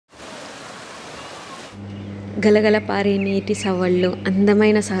గలగల పారే నీటి సవళ్ళు,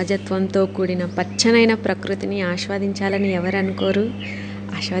 అందమైన సహజత్వంతో కూడిన పచ్చనైన ప్రకృతిని ఆస్వాదించాలని ఎవరు అనుకోరు?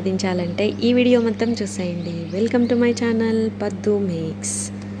 ఆస్వాదించాలంటే ఈ వీడియో మొత్తం చూసేయండి. వెల్కమ్ టు మై ఛానల్ పద్దు మేక్స్.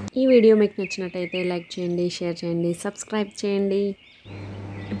 ఈ వీడియో మీకు నచ్చినట్టయితే లైక్ చేయండి, షేర్ చేయండి, సబ్స్క్రైబ్ చేయండి.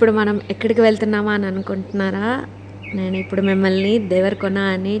 ఇప్పుడు మనం ఎక్కడికి వెళ్తున్నామా అని అనుకుంటున్నారా? నేను ఇప్పుడు మిమ్మల్ని దేవరకొన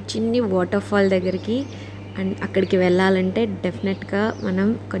అనే చిన్ని వాటర్ఫాల్ దగ్గరికి అండ్ అక్కడికి వెళ్ళాలంటే డెఫినెట్గా మనం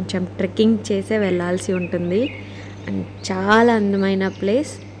కొంచెం ట్రెక్కింగ్ చేసే వెళ్ళాల్సి ఉంటుంది. అండ్ చాలా అందమైన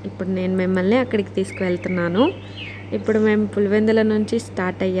ప్లేస్. ఇప్పుడు నేను మిమ్మల్ని అక్కడికి తీసుకువెళ్తున్నాను. ఇప్పుడు మేము పులివెందుల నుంచి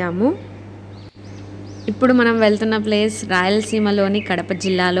స్టార్ట్ అయ్యాము. ఇప్పుడు మనం వెళ్తున్న ప్లేస్ రాయలసీమలోని కడప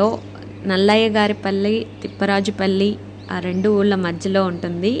జిల్లాలో నల్లయ్యగారిపల్లి, తిప్పరాజుపల్లి ఆ రెండు ఊళ్ళ మధ్యలో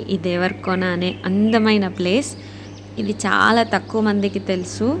ఉంటుంది ఈ దేవరకొన అనే అందమైన ప్లేస్. ఇది చాలా తక్కువ మందికి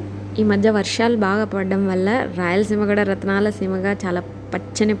తెలుసు. ఈ మధ్య వర్షాలు బాగా పడడం వల్ల రాయలసీమ కూడా రత్నాల సీమగా చాలా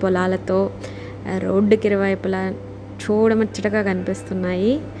పచ్చని పొలాలతో రోడ్డుకి ఇరువైపులా చూడముచ్చటగా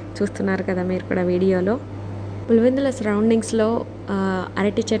కనిపిస్తున్నాయి. చూస్తున్నారు కదా మీరు కూడా వీడియోలో. పులివెందుల సరౌండింగ్స్లో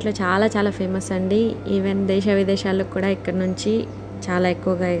అరటి చెట్లు చాలా చాలా ఫేమస్ అండి. ఈవెన్ దేశ విదేశాలకు కూడా ఇక్కడ నుంచి చాలా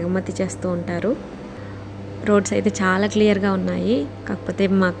ఎక్కువగా ఎగుమతి చేస్తూ ఉంటారు. రోడ్స్ అయితే చాలా క్లియర్గా ఉన్నాయి. కాకపోతే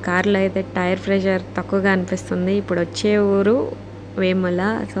మా కార్లో అయితే టైర్ ప్రెషర్ తక్కువగా అనిపిస్తుంది. ఇప్పుడు వచ్చే ఊరు వేముల,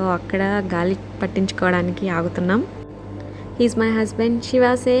 సో అక్కడ గాలి పట్టించుకోవడానికి ఆగుతున్నాం. He's my husband Shiva,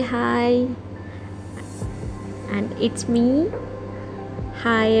 say hi. And it's me.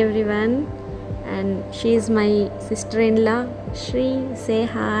 Hi everyone. And she is my sister in law Shri, say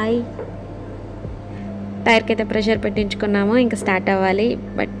hi. టైర్కి అయితే ప్రెషర్ పెట్టించుకున్నాము, ఇంకా స్టార్ట్ అవ్వాలి.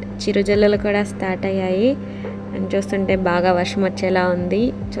 బట్ చిరుజల్లులు కూడా స్టార్ట్ అయ్యాయి. అండ్ చూస్తుంటే బాగా వర్షం వచ్చేలా ఉంది.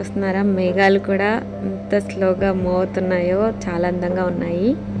 చూస్తున్నారా, మేఘాలు కూడా ఎంత స్లోగా మూవ్ అవుతున్నాయో, చాలా అందంగా ఉన్నాయి.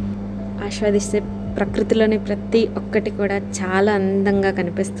 ఆస్వాదిస్తే ప్రకృతిలోని ప్రతి ఒక్కటి కూడా చాలా అందంగా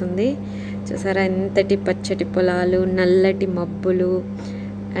కనిపిస్తుంది. చూసారా, ఎంతటి పచ్చటి పొలాలు, నల్లటి మబ్బులు,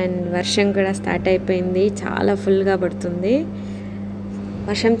 అండ్ వర్షం కూడా స్టార్ట్ అయిపోయింది. చాలా ఫుల్గా పడుతుంది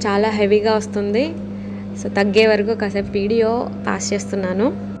వర్షం, చాలా హెవీగా వస్తుంది. సో తగ్గే వరకు కాసేపు వీడియో పాస్ చేస్తున్నాను.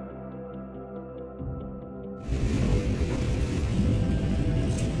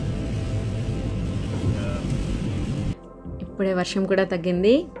 ఇప్పుడే వర్షం కూడా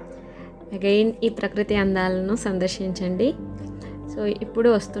తగ్గింది. అగైన్ ఈ ప్రకృతి అందాలను సందర్శించండి. సో ఇప్పుడు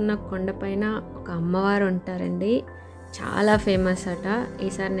వస్తున్న కొండపైన ఒక అమ్మవారు ఉంటారండి, చాలా ఫేమస్ అట.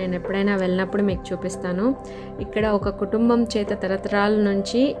 ఈసారి నేను ఎప్పుడైనా వెళ్ళినప్పుడు మీకు చూపిస్తాను. ఇక్కడ ఒక కుటుంబం చేత తరతరాల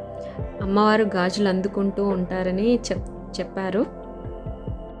నుంచి అమ్మవారు గాజులు అందుకుంటూ ఉంటారని చెప్పారు.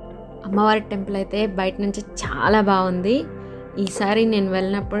 అమ్మవారి టెంపుల్ అయితే బయట నుంచి చాలా బాగుంది. ఈసారి నేను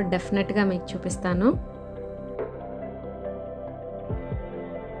వెళ్ళినప్పుడు డెఫినెట్గా మీకు చూపిస్తాను.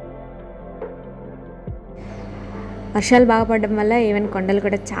 వర్షాలు బాగా పడడం వల్ల ఈవెన్ కొండలు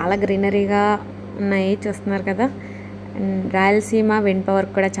కూడా చాలా గ్రీనరీగా ఉన్నాయి. చూస్తున్నారు కదా. అండ్ రాయలసీమ విండ్ పవర్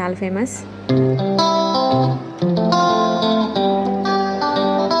కూడా చాలా ఫేమస్.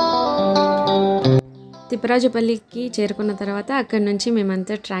 తిప్పరాజుపల్లికి చేరుకున్న తర్వాత అక్కడి నుంచి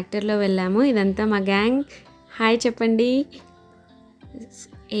మేమంతా ట్రాక్టర్లో వెళ్ళాము. ఇదంతా మా గ్యాంగ్. హాయ్ చెప్పండి.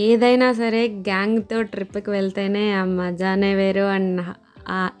 ఏదైనా సరే గ్యాంగ్తో ట్రిప్కి వెళ్తేనే ఆ మజానే వేరు అండ్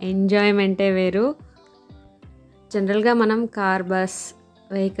ఆ ఎంజాయ్మెంటే వేరు. జనరల్గా మనం కార్, బస్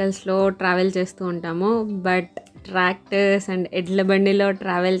వెహికల్స్లో ట్రావెల్ చేస్తూ ఉంటాము. బట్ ట్రాక్టర్స్ అండ్ ఎడ్ల బండిలో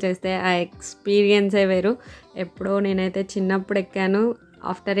ట్రావెల్ చేస్తే ఆ ఎక్స్పీరియన్సే వేరు. ఎప్పుడో నేనైతే చిన్నప్పుడు ఎక్కాను.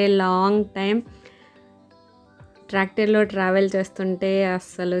 ఆఫ్టర్ ఏ లాంగ్ టైం ట్రాక్టర్లో ట్రావెల్ చేస్తుంటే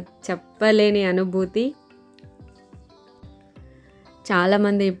అస్సలు చెప్పలేని అనుభూతి.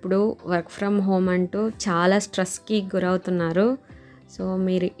 చాలామంది ఇప్పుడు వర్క్ ఫ్రమ్ హోమ్ అంటూ చాలా స్ట్రెస్కి గురవుతున్నారు. సో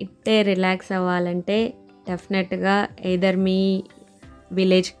మీరు ఇట్టే రిలాక్స్ అవ్వాలంటే డెఫినెట్గా ఎయిదర్ మీ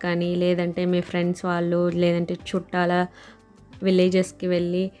విలేజ్ కానీ, లేదంటే మీ ఫ్రెండ్స్ వాళ్ళు, లేదంటే చుట్టాల విలేజెస్కి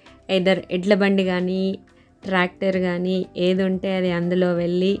వెళ్ళి ఎయిదర్ ఎడ్ల బండి కానీ, ట్రాక్టర్ కానీ ఏది ఉంటే అది అందులో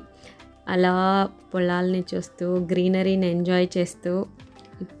వెళ్ళి అలా పొలాల్ని చూస్తూ గ్రీనరీని ఎంజాయ్ చేస్తూ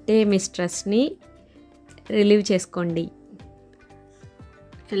ఇట్టే మీ స్ట్రెస్ని రిలీవ్ చేసుకోండి.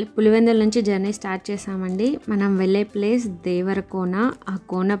 పులివెందుల నుంచి జర్నీ స్టార్ట్ చేసామండి. మనం వెళ్ళే ప్లేస్ దేవరకొన. ఆ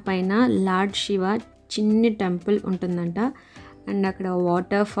కోన పైన లార్డ్ శివ చిన్ని టెంపుల్ ఉంటుందంట. అండ్ అక్కడ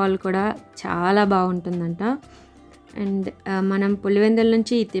వాటర్ ఫాల్ కూడా చాలా బాగుంటుందంట. అండ్ మనం పులివెందుల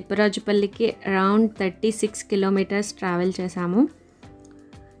నుంచి తిప్పరాజుపల్లికి అరౌండ్ 36 కిలోమీటర్స్ ట్రావెల్ చేసాము.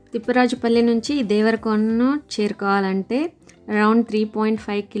 తిప్పరాజుపల్లి నుంచి దేవరకొనను చేరుకోవాలంటే అరౌండ్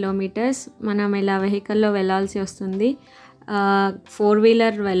 3.5 కిలోమీటర్స్ మనం ఇలా వెహికల్లో వెళ్ళాల్సి వస్తుంది. 4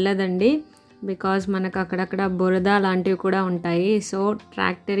 వీలర్ వెళ్ళదండి, బికాజ్ మనకు అక్కడక్కడ బురద లాంటివి కూడా ఉంటాయి. So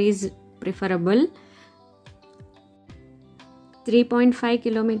tractor is preferable. 3.5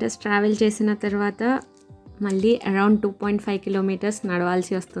 kilometres travel చేసిన తర్వాత మళ్ళీ అరౌండ్ 2.5 కిలోమీటర్స్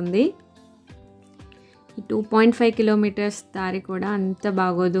నడవాల్సి వస్తుంది. ఈ 2.5 కిలోమీటర్స్ దారి కూడా అంత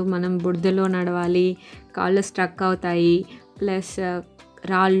బాగోదు. మనం బురదలో నడవాలి, కాళ్ళు స్ట్రక్ అవుతాయి, ప్లస్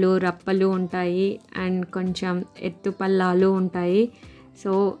రాళ్ళు రప్పలు ఉంటాయి అండ్ కొంచెం ఎత్తుపల్లాలు ఉంటాయి.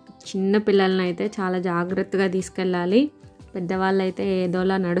 సో చిన్న పిల్లల్ని అయితే చాలా జాగ్రత్తగా తీసుకెళ్ళాలి. పెద్దవాళ్ళు అయితే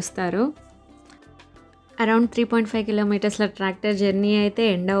ఏదోలా నడుస్తారు. అరౌండ్ 3.5 కిలోమీటర్స్ల ట్రాక్టర్ జర్నీ అయితే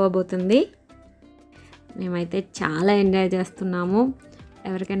ఎండ్ అవ్వబోతుంది. మేమైతే చాలా ఎంజాయ్ చేస్తున్నాము.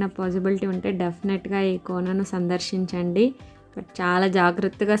 ఎవరికైనా పాసిబిలిటీ ఉంటే డెఫినెట్గా ఈ కోనను సందర్శించండి. బట్ చాలా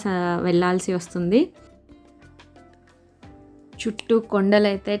జాగ్రత్తగా వెళ్ళాల్సి వస్తుంది. చుట్టూ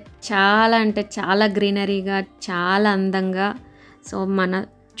కొండలైతే చాలా అంటే చాలా గ్రీనరీగా, చాలా అందంగా, సో మన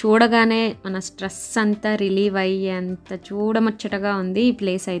చూడగానే మన స్ట్రెస్ అంతా రిలీవ్ అయ్యేంత చూడముచ్చటగా ఉంది ఈ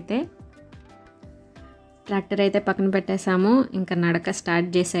ప్లేస్ అయితే. ట్రాక్టర్ అయితే పక్కన పెట్టేసాము, ఇంకా నడక స్టార్ట్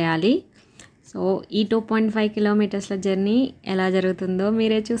చేసేయాలి. సో ఈ 2.5 కిలోమీటర్స్ల జర్నీ ఎలా జరుగుతుందో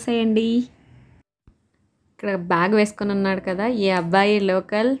మీరే చూసేయండి. ఇక్కడ బ్యాగ్ వేసుకొని ఉన్నాడు కదా ఈ అబ్బాయి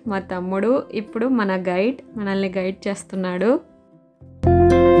లోకల్, మా తమ్ముడు. ఇప్పుడు మన గైడ్ మనల్ని గైడ్ చేస్తున్నాడు.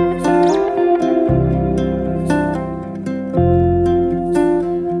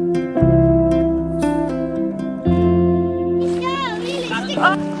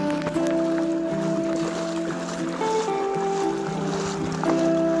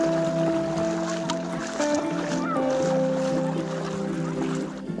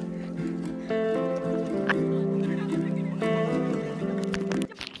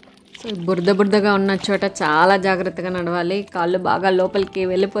 బురదగా ఉన్న చోట చాలా జాగ్రత్తగా నడవాలి. కాళ్ళు బాగా లోపలికి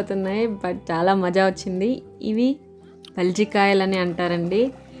వెళ్ళిపోతున్నాయి, బట్ చాలా మజా వచ్చింది. ఇవి బల్జికాయలు అని అంటారండి.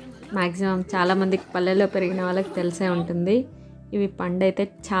 మ్యాక్సిమం చాలామందికి పల్లెల్లో పెరిగిన వాళ్ళకి తెలిసే ఉంటుంది. ఇవి పండు అయితే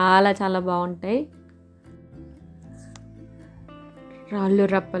చాలా చాలా బాగుంటాయి. రాళ్ళు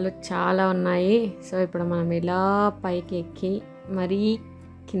రప్పలు చాలా ఉన్నాయి. సో ఇప్పుడు మనం ఇలా పైకి ఎక్కి మరీ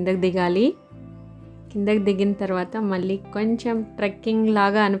కిందకి దిగాలి. కిందకి దిగిన తర్వాత మళ్ళీ కొంచెం ట్రెక్కింగ్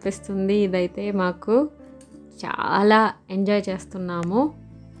లాగా అనిపిస్తుంది. ఇదైతే మాకు చాలా ఎంజాయ్ చేస్తున్నాము.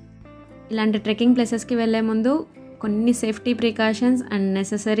 ఇలాంటి ట్రెక్కింగ్ ప్లేసెస్కి వెళ్ళే ముందు కొన్ని safety precautions and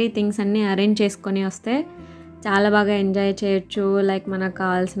necessary things అన్నీ అరేంజ్ చేసుకొని వస్తే చాలా బాగా ఎంజాయ్ చేయొచ్చు. లైక్ మనకు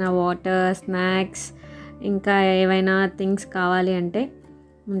కావాల్సిన వాటర్, స్నాక్స్, ఇంకా ఏవైనా థింగ్స్ కావాలి అంటే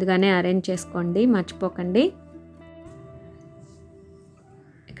ముందుగానే అరేంజ్ చేసుకోండి, మర్చిపోకండి.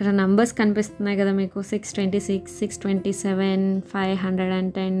 ఇక్కడ నంబర్స్ కనిపిస్తున్నాయి కదా మీకు, 626, 627,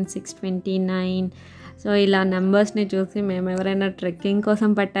 510, 629. సో ఇలా నెంబర్స్ని చూసి మేము ఎవరైనా ట్రెక్కింగ్ కోసం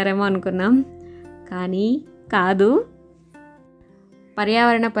పెట్టారేమో అనుకున్నాం, కానీ కాదు.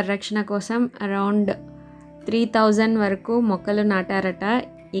 పర్యావరణ పరిరక్షణ కోసం అరౌండ్ 3000 వరకు మొక్కలు నాటారట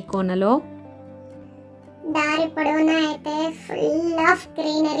ఈ కోనలో. దారి పొడవునా అయితే ఫుల్ ఆఫ్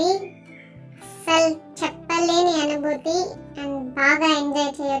గ్రీనరీ, అసలు చెప్పలేని అనుభూతి అండ్ బాగా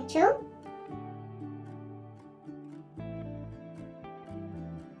ఎంజాయ్ చేయొచ్చు.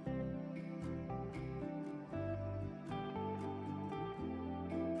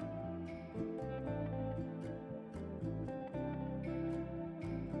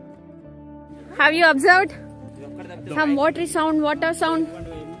 Have you observed some water sound?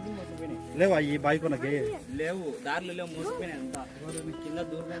 లేవా ఈ బైక్ ఉన్నకి లేవు, దారిలో లేవు, మోసిపోయినాయి అంతా. కింద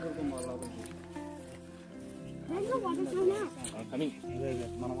దూరం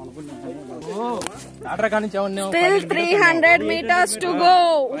Still 300 meters to go.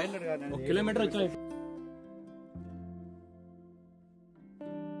 1 kilometre వచ్చాయి.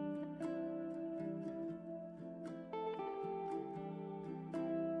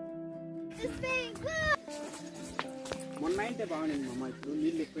 మొన్న అయితే బాగుంది అమ్మ, ఇప్పుడు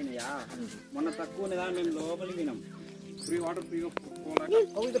నీళ్ళు ఎక్కువైనాయా? మొన్న తక్కువ ఉన్నదా, మేము లోపలికి వినాం. Free water free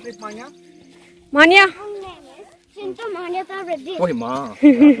Manya.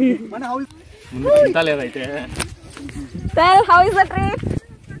 లేదైతే. Tell, how is the trip?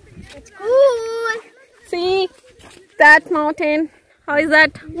 It's cool. See that mountain. How is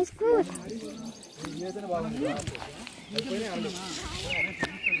that? It's cool.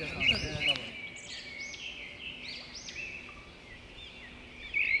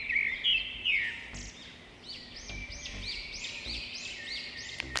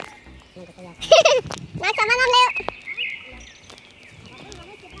 నాకు సంబంధం లేదు.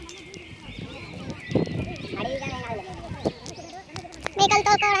 మేకలు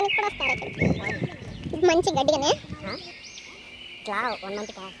తోలుకోవడానికి కూడా వస్తారు ఇక్కడ. మంచి గడ్డిగానే ఇట్లా 1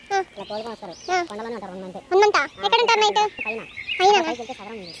 మంత్ ఇట్లా తోలుకొని వస్తారు. కొండలోనే ఉంటారు 1 మంత్. 1 మంత్ ఎక్కడ ఉంటారు నైట్? పైన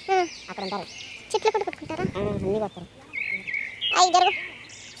సగరం ఉంది, అక్కడ ఉంటారు. చెట్లు కూడా కొట్టుకుంటారా? అన్నీ వస్తారు. అయ్యి జరుగు.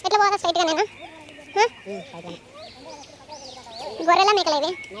 ఎట్లా పోదా? స్ట్రైట్గానేనా? గొర్రెల మేకలు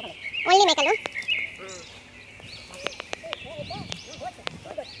ఇవి ఓన్లీ మేకలు.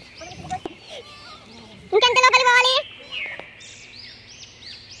 ఇంకెంత లోపలికి పోవాలి?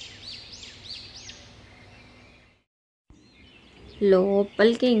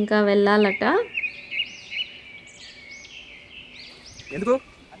 లోపలికి ఇంకా వెళ్ళాలట. ఎందుకు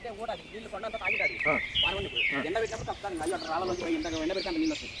అంటే ఊడది నీళ్ళు కొండంత తాగిటది ఎండ పెట్టినప్పుడు తప్పదు అయ్యో రాళ్ళలోకి పోయి ఎండ పెడితే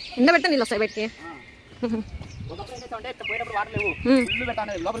నీళ్ళు వస్తాయి. ఎండబెడితే నీళ్ళు వస్తాయి బయటికి. ఒకప్పుడు ఏం చేస్తామంటే ఇక్కడ పోయినప్పుడు వాటర్ లేవు, ఇల్లు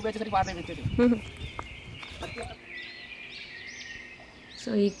పెట్టాలి, లోపలికి వచ్చేసరికి వాటర్ వచ్చేది. సో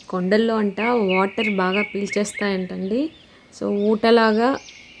ఈ కొండల్లో అంట వాటర్ బాగా పీల్చేస్తాయంటండి. సో ఊటలాగా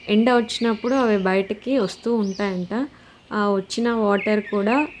ఎండ వచ్చినప్పుడు అవి బయటికి వస్తూ ఉంటాయంట. ఆ వచ్చిన వాటర్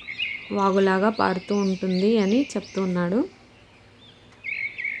కూడా వాగులాగా పారుతూ ఉంటుంది అని చెప్తున్నాడు.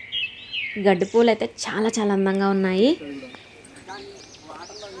 గడ్డి పూలు అయితే చాలా చాలా అందంగా ఉన్నాయి.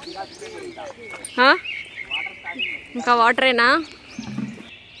 ఇంకా వాటరేనా?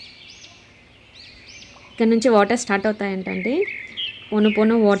 ఇక్కడ నుంచి వాటర్ స్టార్ట్ అవుతాయంటండి. పోను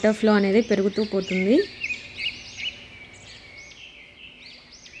పోను వాటర్ ఫ్లో అనేది పెరుగుతూ పోతుంది.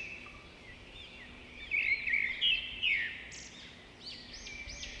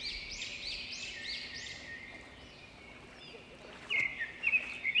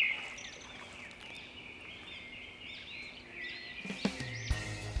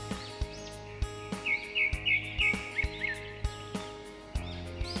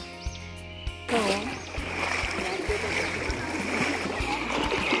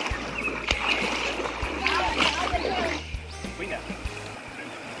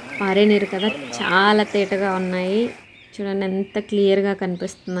 పారే నీరు కదా, చాలా తేటగా ఉన్నాయి. చూడండి ఎంత క్లియర్గా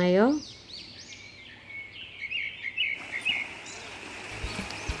కనిపిస్తున్నాయో.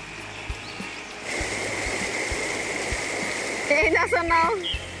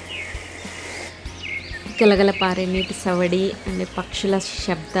 గలగల పారే నీటి సవడి అండ్ పక్షుల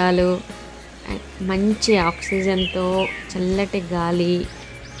శబ్దాలు, మంచి ఆక్సిజన్తో చల్లటి గాలి,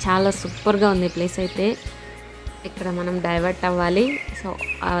 చాలా సూపర్గా ఉంది ప్లేస్ అయితే. ఇక్కడ మనం డైవర్ట్ అవ్వాలి. సో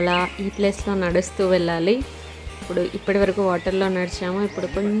అలా ఈ ప్లేస్లో నడుస్తూ వెళ్ళాలి. ఇప్పటి వరకు వాటర్లో నడిచాము, ఇప్పుడు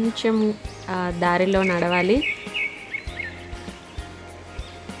కొంచెం దారిలో నడవాలి.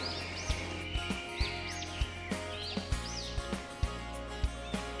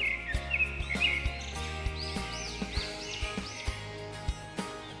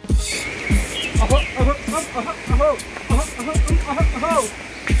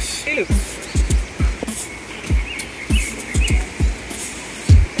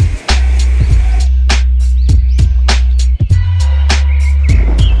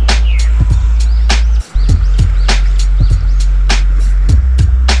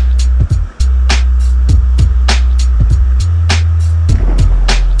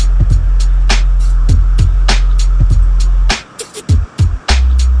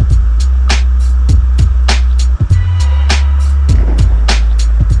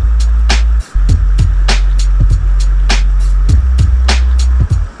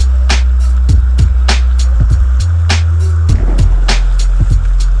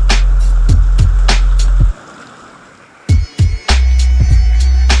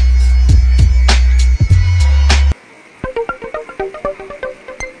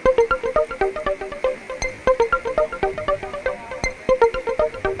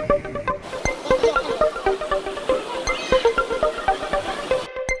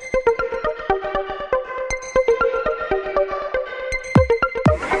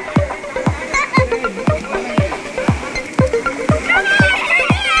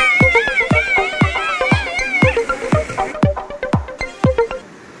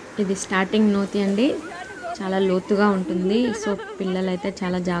 ఇది స్టార్టింగ్ నూతి అండి, చాలా లోతుగా ఉంటుంది. సో పిల్లలైతే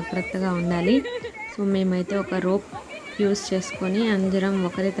చాలా జాగ్రత్తగా ఉండాలి. సో మేమైతే ఒక రోప్ యూస్ చేసుకొని అందరం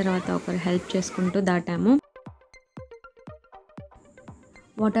ఒకరి తర్వాత ఒకరు హెల్ప్ చేసుకుంటూ దాటాము.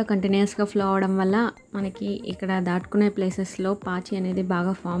 వాటర్ కంటిన్యూస్గా ఫ్లో అవడం వల్ల మనకి ఇక్కడ దాటుకునే ప్లేసెస్లో పాచి అనేది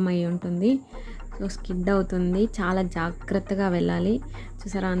బాగా ఫామ్ అయ్యి ఉంటుంది. సో స్కిడ్ అవుతుంది, చాలా జాగ్రత్తగా వెళ్ళాలి.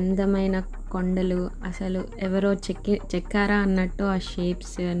 చూసారా అందమైన కొండలు, అసలు ఎవరో చెక్కారా అన్నట్టు ఆ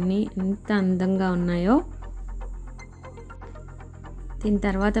షేప్స్ అన్నీ ఎంత అందంగా ఉన్నాయో. దీని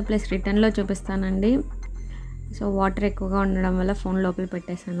తర్వాత ప్లేస్ రిటర్న్లో చూపిస్తానండి. సో వాటర్ ఎక్కువగా ఉండడం వల్ల ఫోన్ లోపల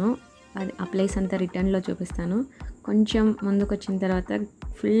పెట్టేశాను. అది ఆ ప్లేస్ అంతా రిటర్న్లో చూపిస్తాను. కొంచెం ముందుకు వచ్చిన తర్వాత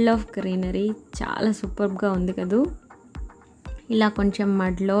ఫుల్ ఆఫ్ గ్రీనరీ, చాలా సూపర్గా ఉంది కదూ. ఇలా కొంచెం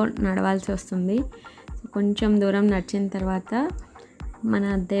మడ్లో నడవాల్సి వస్తుంది. కొంచెం దూరం నడిచిన తర్వాత మన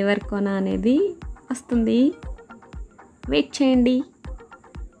దేవరకొన అనేది వస్తుంది. వెయిట్ చేయండి.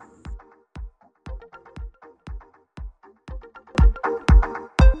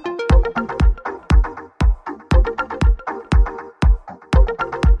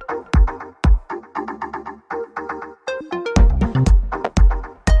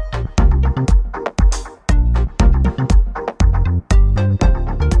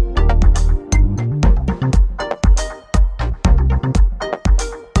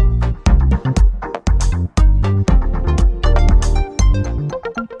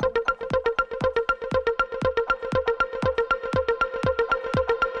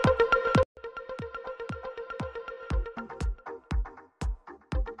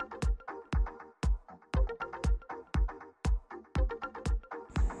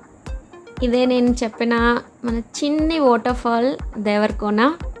 ఇదే నేను చెప్పిన మన చిన్ని వాటర్ ఫాల్ దేవరకోన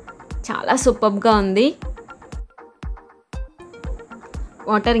చాలా సూపర్గా ఉంది.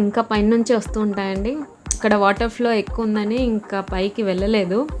 వాటర్ ఇంకా పైన నుంచి వస్తూ ఉంటాయండి. ఇక్కడ వాటర్ ఫ్లో ఎక్కువ ఉందని ఇంకా పైకి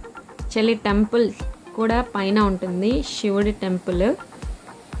వెళ్ళలేదు. యాక్చువల్లీ టెంపుల్ కూడా పైన ఉంటుంది, శివుడి టెంపుల్.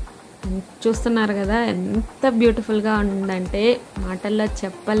 చూస్తున్నారు కదా ఎంత బ్యూటిఫుల్గా ఉందంటే మాటల్లో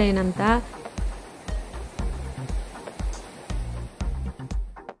చెప్పలేనంత.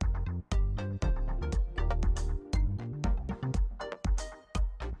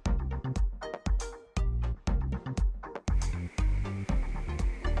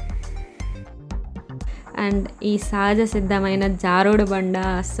 అండ్ ఈ సహజ సిద్ధమైన జారుడు బండ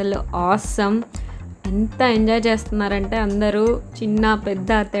అసలు ఆసమ్. ఎంత ఎంజాయ్ చేస్తున్నారంటే అందరూ చిన్న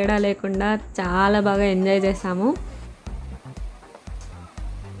పెద్ద తేడా లేకుండా చాలా బాగా ఎంజాయ్ చేసాము.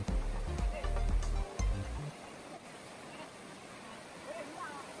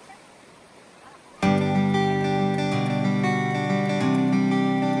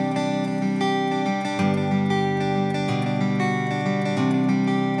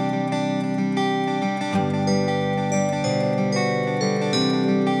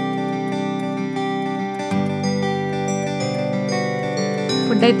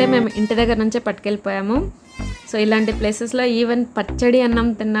 ఫుడ్ అయితే మేము ఇంటి దగ్గర నుంచే పట్టుకెళ్ళిపోయాము. సో ఇలాంటి ప్లేసెస్లో ఈవెన్ పచ్చడి అన్నం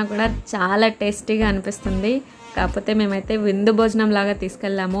తిన్నా కూడా చాలా టేస్టీగా అనిపిస్తుంది. కాకపోతే మేమైతే విందు భోజనం లాగా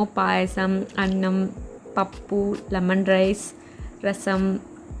తీసుకెళ్ళాము. పాయసం, అన్నం, పప్పు, లెమన్ రైస్, రసం,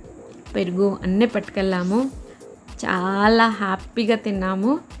 పెరుగు అన్నీ పట్టుకెళ్ళాము. చాలా హ్యాపీగా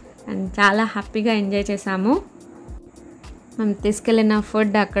తిన్నాము అండ్ చాలా హ్యాపీగా ఎంజాయ్ చేసాము. మేము తీసుకెళ్ళిన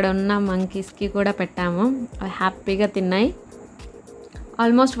ఫుడ్ అక్కడ ఉన్న మంకీస్కి కూడా పెట్టాము. అవి హ్యాపీగా తిన్నాయి.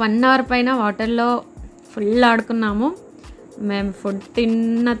 ఆల్మోస్ట్ 1 అవర్ పైన వాటర్లో ఫుల్ ఆడుకున్నాము. మేము ఫుడ్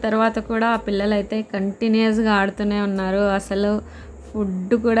తిన్న తర్వాత కూడా ఆ పిల్లలు అయితే కంటిన్యూస్గా ఆడుతూనే ఉన్నారు. అసలు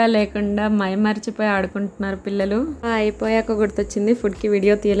ఫుడ్ కూడా లేకుండా మైమరిచిపోయి ఆడుకుంటున్నారు పిల్లలు. అయిపోయాక గుర్తొచ్చింది ఫుడ్కి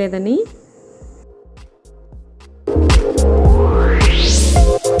వీడియో తీయలేదని.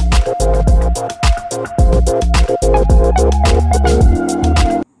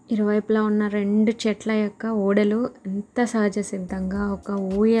 ఇరువైపులా ఉన్న 2 చెట్ల యొక్క ఓడలు ఎంత సహజ సిద్ధంగా ఒక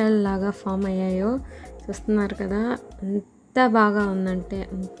ఊయల్లాగా ఫామ్ అయ్యాయో చూస్తున్నారు కదా. ఎంత బాగా ఉందంటే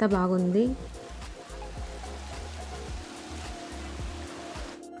అంత బాగుంది.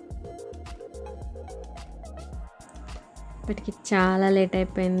 ఇప్పటికి చాలా లేట్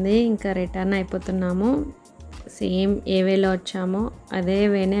అయిపోయింది. ఇంకా రిటర్న్ అయిపోతున్నాము. సేమ్ ఏ వేలో వచ్చామో అదే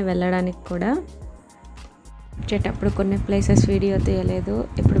వేనే వెళ్ళడానికి కూడా. వచ్చేటప్పుడు కొన్ని ప్లేసెస్ వీడియో తీయలేదు,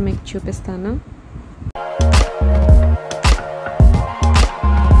 ఇప్పుడు మీకు చూపిస్తాను.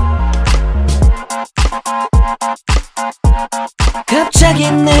 갑자기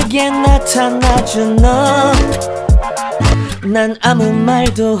내게 나타나준 너 난 아무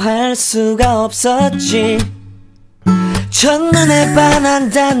말도 할 수가 없었지 첫눈에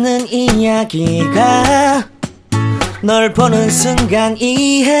반한다는 이야기가 널 보는 순간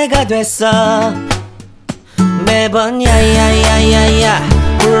이해가 됐어 매번 야야야야야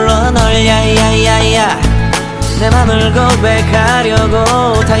불러 널 야야야야 내 맘을 고백하려고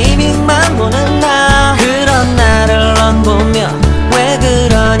타이밍만 보는 나 그런 나를 넌 보며 왜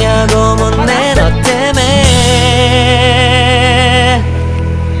그러냐고 묻네 너 때문에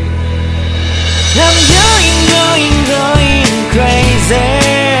I'm going crazy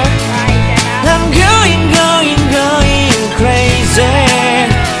I'm going crazy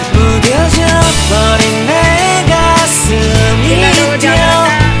무뎌져 버린 내 가슴이 뛰어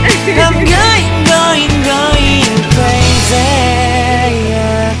I'm going crazy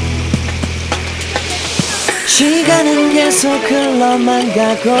yeah. 시간은 계속 흘러만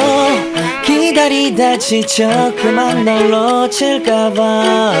가고 기다리다 지쳐 그만 널 놓칠까봐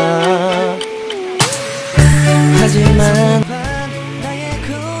하지만 나의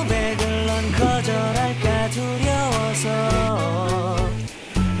고백을 넌 거절할까 두려워서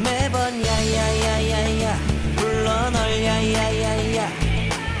매번 야야야야야 불러 널 야야야야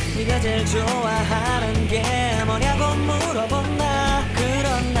네가 제일 좋아하는 게 뭐냐고 물어본 나 그런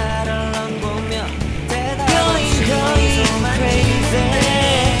나를 넌 보며 대답 없이 crazy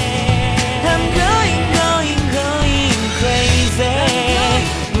I'm going crazy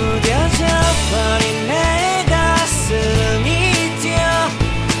무뎌져 버린 내 가슴이 뛰어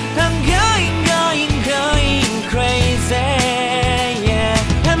I'm going crazy yeah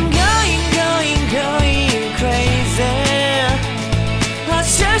I'm going crazy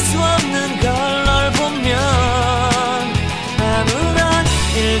어쩔 수 없는 걸 널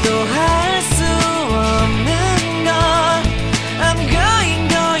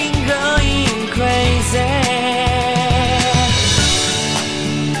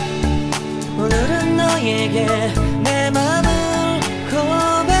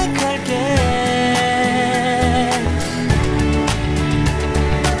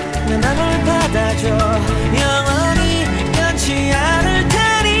내 맘을 받아줘 영원히 변치 않을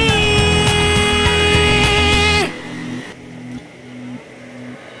테니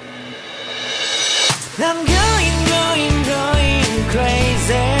I'm going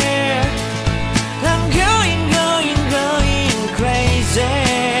crazy I'm going crazy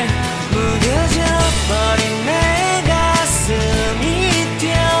무뎌져 버린 내 가슴이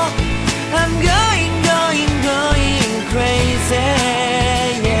뛰어 I'm going crazy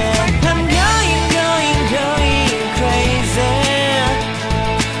yeah I'm going crazy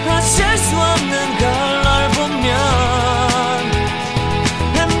어쩔 수 없는 걸 널 보면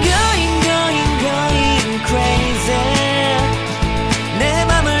I'm going crazy 내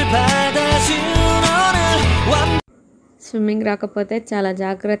맘을 받아준 오늘 swimming రాకపోతే చాలా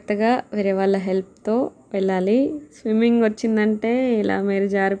జాగ్రత్తగా వేరే వాళ్ళ హెల్ప్తో వెళ్ళాలి. Swimming వచ్చిందంటే ఇలా మీరు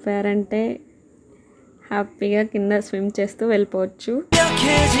జారిపోయారంటే హ్యాపీగా కింద స్విమ్ చేస్తూ వెళ్ళిపోవచ్చు.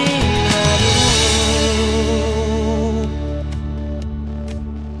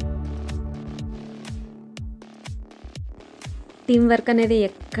 టీం వర్క్ అనేది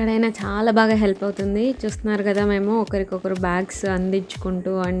ఎక్కడైనా చాలా బాగా హెల్ప్ అవుతుంది. చూస్తున్నారు కదా, మేము ఒకరికొకరు బ్యాగ్స్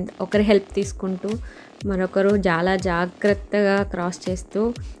అందించుకుంటూ అండ్ ఒకరి హెల్ప్ తీసుకుంటూ మరొకరు చాలా జాగ్రత్తగా క్రాస్ చేస్తూ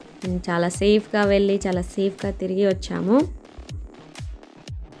చాలా సేఫ్గా వెళ్ళి చాలా సేఫ్గా తిరిగి వచ్చాము.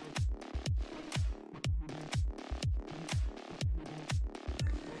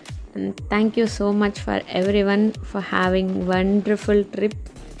 And thank you so much for everyone for having wonderful trip.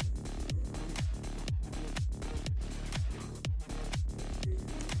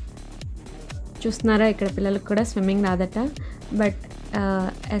 చూస్తున్నారా, ఇక్కడ పిల్లలకు కూడా స్విమ్మింగ్ రాదట. బట్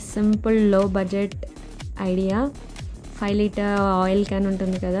ఎ సింపుల్ లో budget idea 5 litre oil can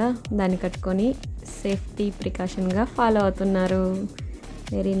ఉంటుంది కదా, దాన్ని కట్టుకొని సేఫ్టీ ప్రికాషన్గా ఫాలో అవుతున్నారు.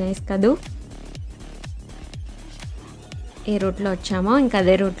 వెరీ నైస్ కదూ. ఏ రూట్లో వచ్చామో ఇంకా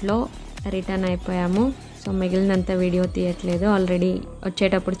అదే రూట్లో రిటర్న్ అయిపోయాము. సో మిగిలినంత వీడియో తీయట్లేదు, ఆల్రెడీ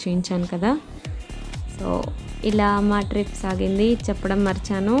వచ్చేటప్పుడు చూపించాను కదా. సో ఇలా మా ట్రిప్ సాగింది. చెప్పడం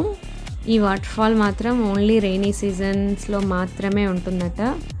మర్చాను, ఈ వాటర్ ఫాల్ మాత్రం ఓన్లీ రెయినీ సీజన్స్లో మాత్రమే ఉంటుందట.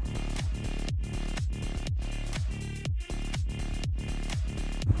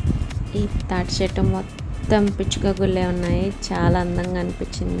 ఈ తాటి చెట్టు మొత్తం పిచ్చుక గుళ్ళే ఉన్నాయి, చాలా అందంగా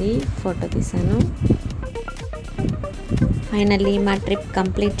అనిపించింది, ఫోటో తీశాను. ఫైనల్లీ మా ట్రిప్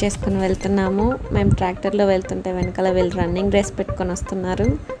కంప్లీట్ చేసుకుని వెళ్తున్నాము. మేము ట్రాక్టర్లో వెళ్తుంటే వెనకాల వీళ్ళు రన్నింగ్ రేస్ పెట్టుకొని వస్తున్నారు.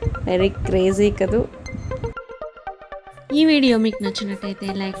 వెరీ క్రేజీ కదూ. ఈ వీడియో మీకు నచ్చినట్టయితే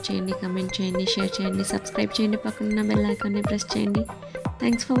లైక్ చేయండి, కమెంట్ చేయండి, షేర్ చేయండి, సబ్స్క్రైబ్ చేయండి, పక్కన బెల్ ఐకాన్ని ప్రెస్ చేయండి.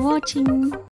 Thanks for watching.